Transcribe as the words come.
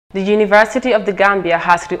The University of the Gambia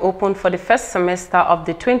has reopened for the first semester of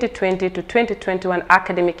the 2020 to 2021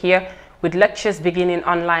 academic year with lectures beginning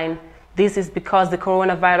online. This is because the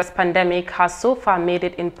coronavirus pandemic has so far made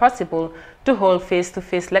it impossible to hold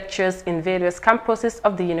face-to-face lectures in various campuses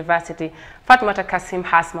of the university. Fatmata Kasim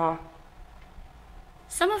has more.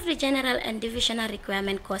 Some of the general and divisional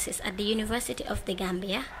requirement courses at the University of the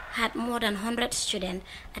Gambia had more than 100 students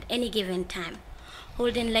at any given time.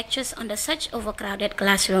 Holding lectures under such overcrowded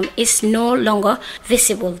classroom is no longer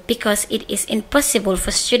visible because it is impossible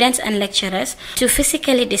for students and lecturers to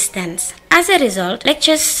physically distance. As a result,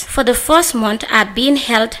 lectures for the first month are being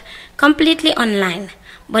held completely online,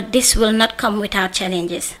 but this will not come without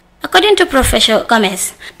challenges. According to Professor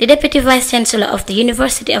Gomez, the Deputy Vice-Chancellor of the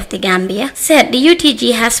University of the Gambia, said the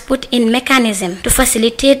UTG has put in mechanism to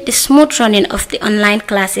facilitate the smooth running of the online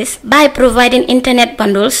classes by providing internet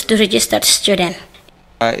bundles to registered students.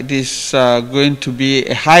 It is going to be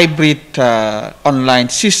a hybrid online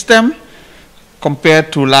system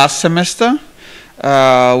compared to last semester.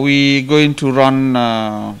 We're going to run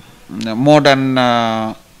more than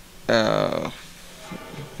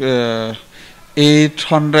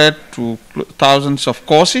 800 to thousands of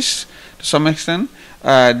courses to some extent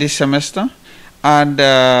this semester, and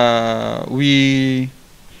we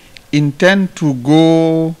intend to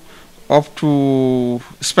go up to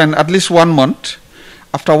spend at least 1 month.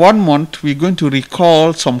 After 1 month, we're going to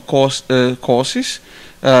recall some courses,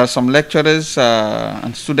 some lecturers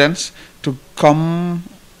and students to come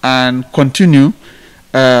and continue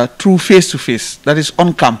through face-to-face, that is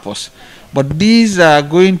on campus. But these are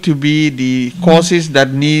going to be the courses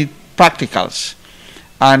that need practicals,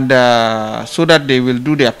 and so that they will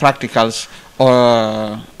do their practicals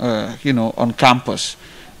on campus.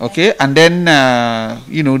 Okay, and then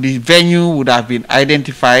the venue would have been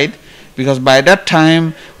identified, because by that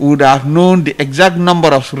time we would have known the exact number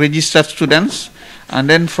of registered students, and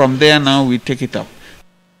then from there now we take it up.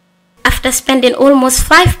 After spending almost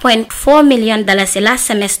 $5.4 million last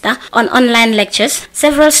semester on online lectures,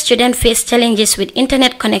 several students faced challenges with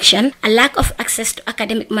internet connection, a lack of access to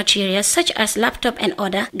academic materials such as laptop and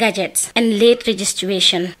other gadgets, and late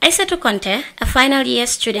registration. Aissatou Conte, a final year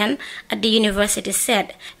student at the university,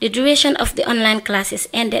 said the duration of the online classes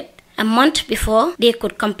ended a month before they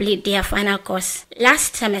could complete their final course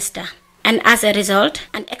last semester, and as a result,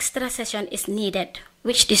 an extra session is needed,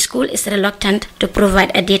 which the school is reluctant to provide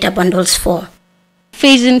a data bundles for.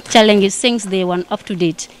 Facing challenges since day one up to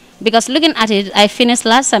date, because looking at it, I finished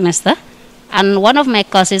last semester, and one of my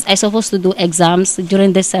courses I supposed to do exams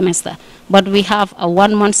during this semester, but we have a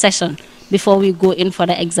 1 month session before we go in for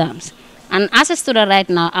the exams. And as a student right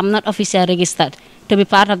now, I'm not officially registered to be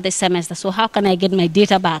part of this semester, so how can I get my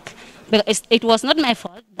data back? Because it was not my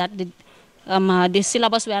fault that the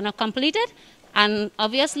syllabus were not completed, and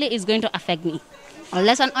obviously it's going to affect me.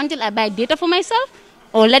 Unless and until I buy data for myself,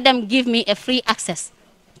 or let them give me a free access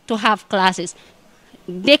to have classes.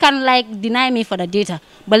 They can deny me for the data,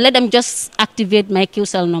 but let them just activate my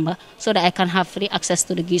QCell number so that I can have free access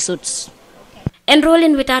to the GSUTs.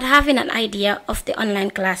 Enrolling without having an idea of the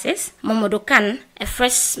online classes, Mamadou Khan, a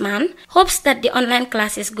freshman, hopes that the online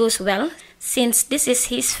classes goes well, since this is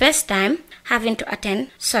his first time having to attend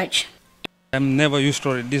such. I'm never used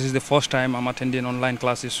to it. This is the first time I'm attending online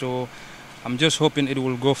classes, so I'm just hoping it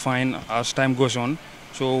will go fine as time goes on,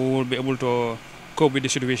 so we'll be able to cope with the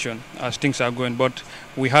situation as things are going. But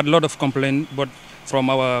we had a lot of complaints from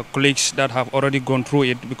our colleagues that have already gone through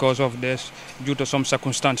it because of this, due to some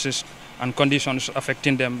circumstances and conditions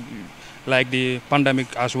affecting them, like the pandemic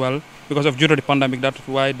as well. Due to the pandemic, that's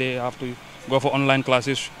why they have to go for online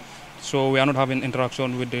classes. So we are not having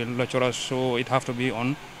interaction with the lecturers, so it have to be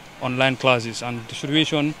on online classes. And the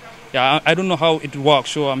situation, I don't know how it works,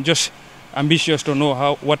 so I'm just ambitious to know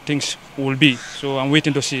what things will be. So I'm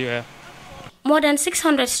waiting to see. More than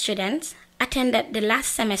 600 students attended the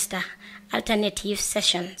last semester alternative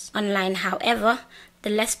sessions online. However, the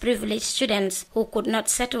less privileged students who could not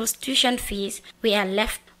settle tuition fees were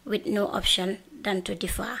left with no option than to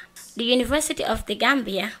defer. The University of the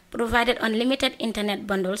Gambia provided unlimited internet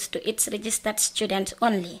bundles to its registered students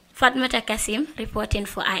only. Fatmata Kasim reporting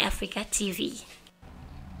for iAfrica TV.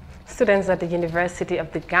 Students at the University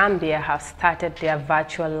of the Gambia have started their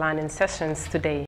virtual learning sessions today.